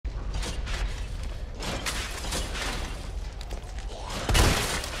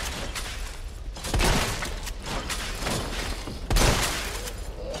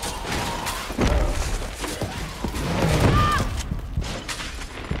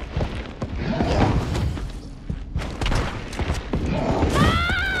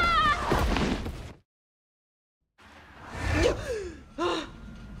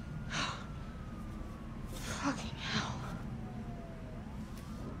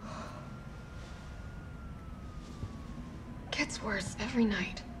gets worse every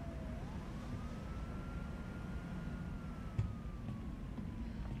night.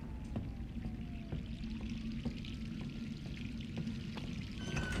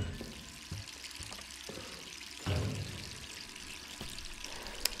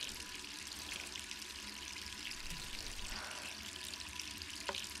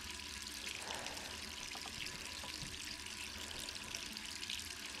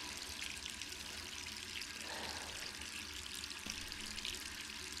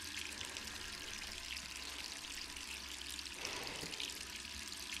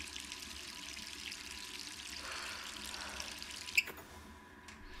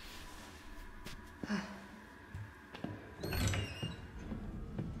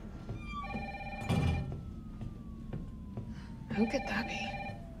 Who could that be?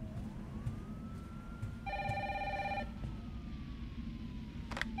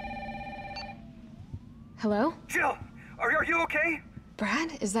 Hello? Jill! Are you okay?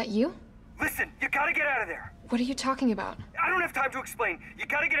 Brad, is that you? Listen, you gotta get out of there! What are you talking about? I don't have time to explain. You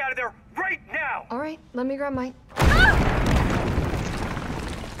gotta get out of there right now! Alright, let me grab my...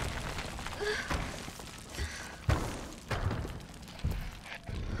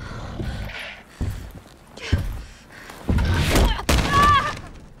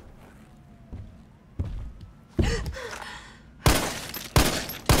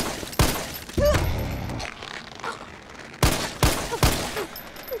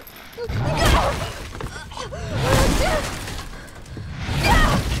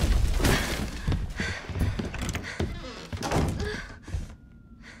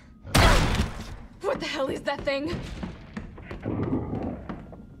 What the hell is that thing?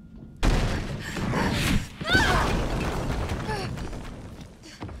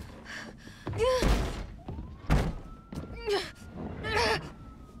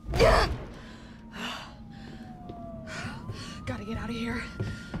 Gotta get out of here.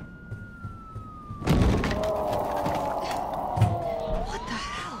 What the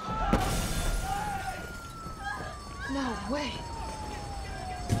hell? No way.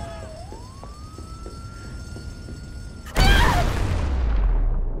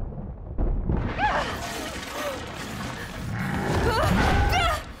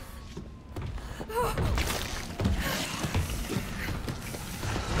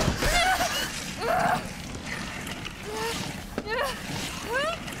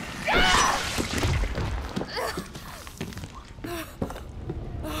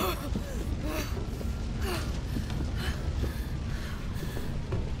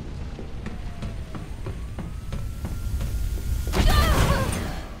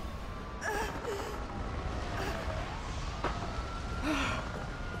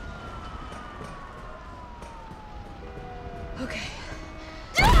 Okay.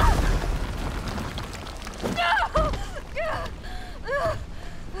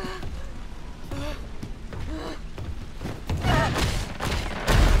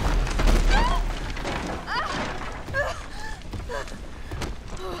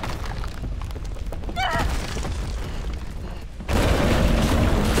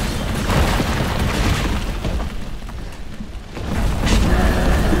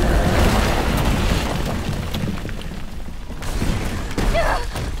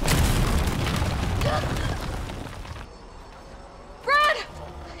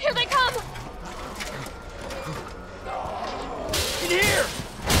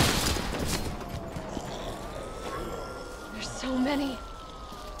 So many.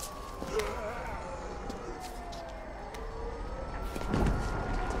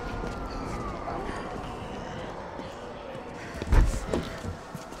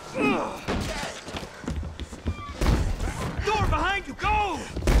 Door behind you, go!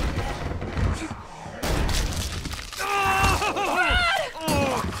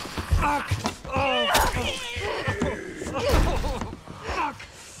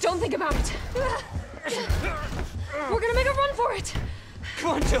 Don't think about it. We're gonna make a run for it.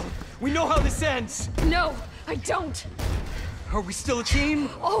 Come on, Jill. We know how this ends. No, I don't. Are we still a team?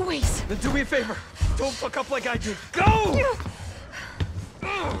 Always. Then do me a favor. Don't fuck up like I did. Go!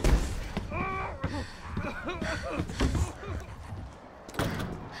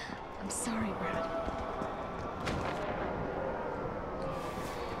 I'm sorry, Brad.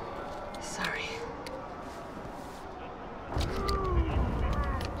 Sorry.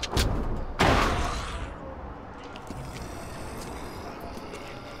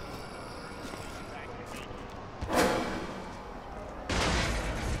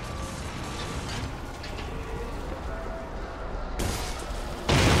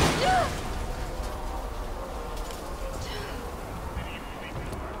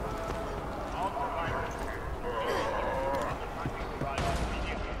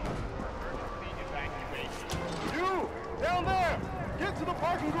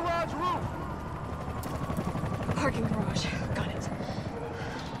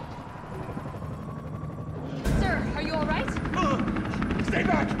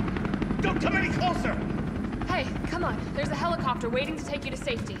 Come on, there's a helicopter waiting to take you to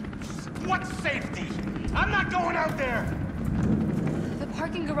safety. What safety? I'm not going out there! The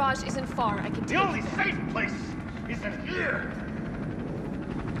parking garage isn't far, I can take The only you there. safe place is in here!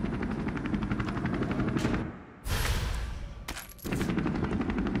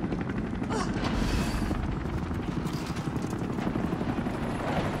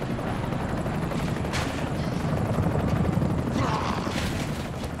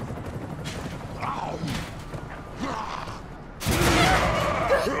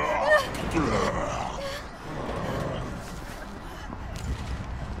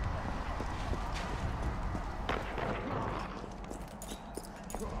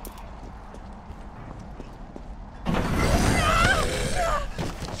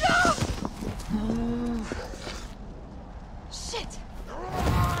 Shit! Come on.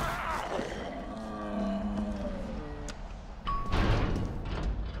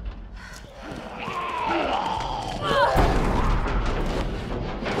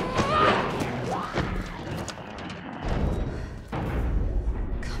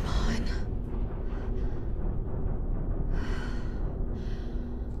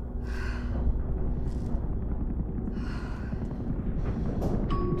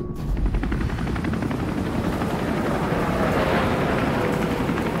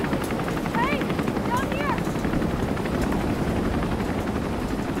 Hey! Down here!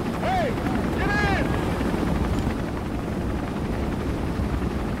 Hey! Get in!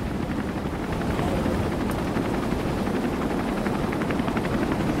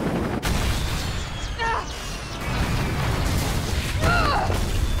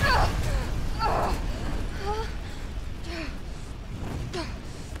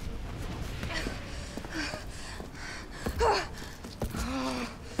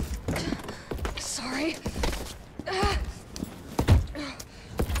 Sorry. Oh,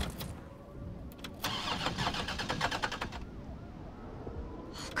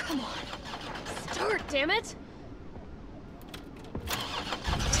 come on. Start, damn it!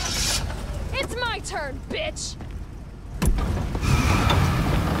 It's my turn, bitch!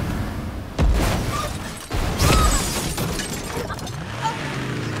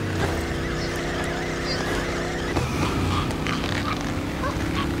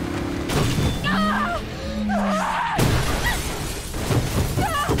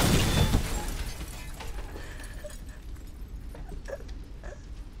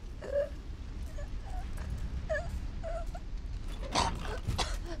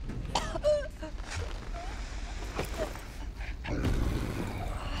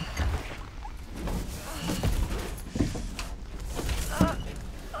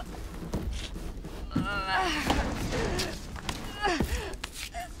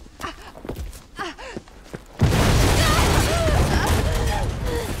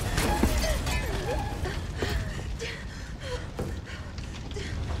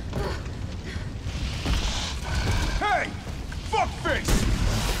 Hey! Fuckface!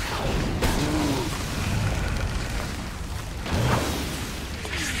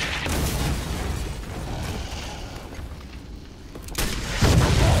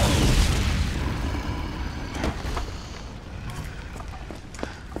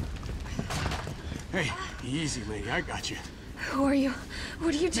 Hey, easy, lady. I got you. Who are you?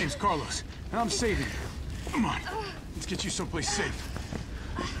 What are you doing? Name's Carlos, and I'm saving you. Come on, let's get you someplace safe.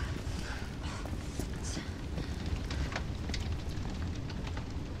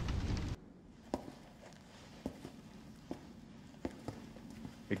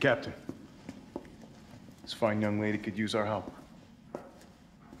 Hey, Captain. This fine young lady could use our help.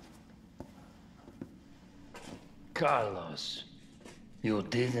 Carlos, you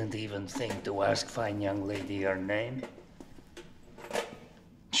didn't even think to ask fine young lady her name?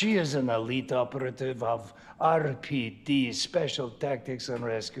 She is an elite operative of RPD, Special Tactics and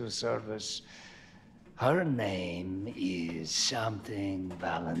Rescue Service. Her name is something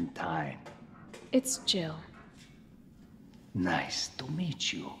Valentine. It's Jill. Nice to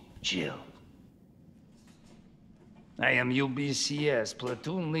meet you, Jill. I am UBCS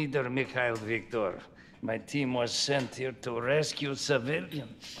Platoon Leader Mikhail Victor. My team was sent here to rescue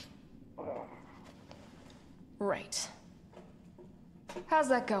civilians. Right. How's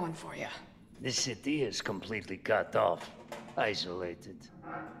that going for you? The city is completely cut off, isolated.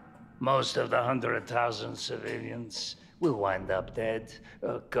 Most of the 100,000 civilians will wind up dead.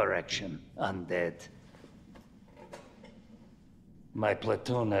 Correction, undead. My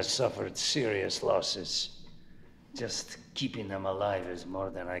platoon has suffered serious losses. Just keeping them alive is more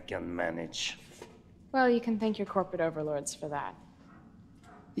than I can manage. Well, you can thank your corporate overlords for that.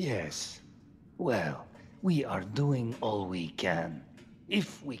 Yes. Well, we are doing all we can.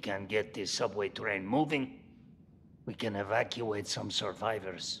 If we can get this subway train moving, We can evacuate some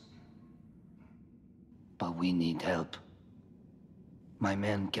survivors. But we need help. My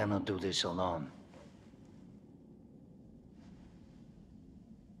men cannot do this alone.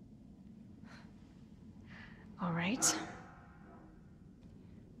 All right.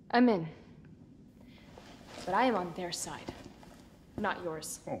 I'm in. But I am on their side, not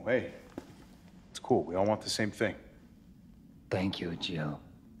yours. Oh, hey. It's cool. We all want the same thing. Thank you, Jill.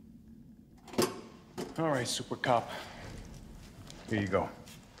 All right, Super Cop. Here you go.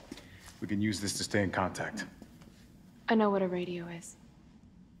 We can use this to stay in contact. I know what a radio is.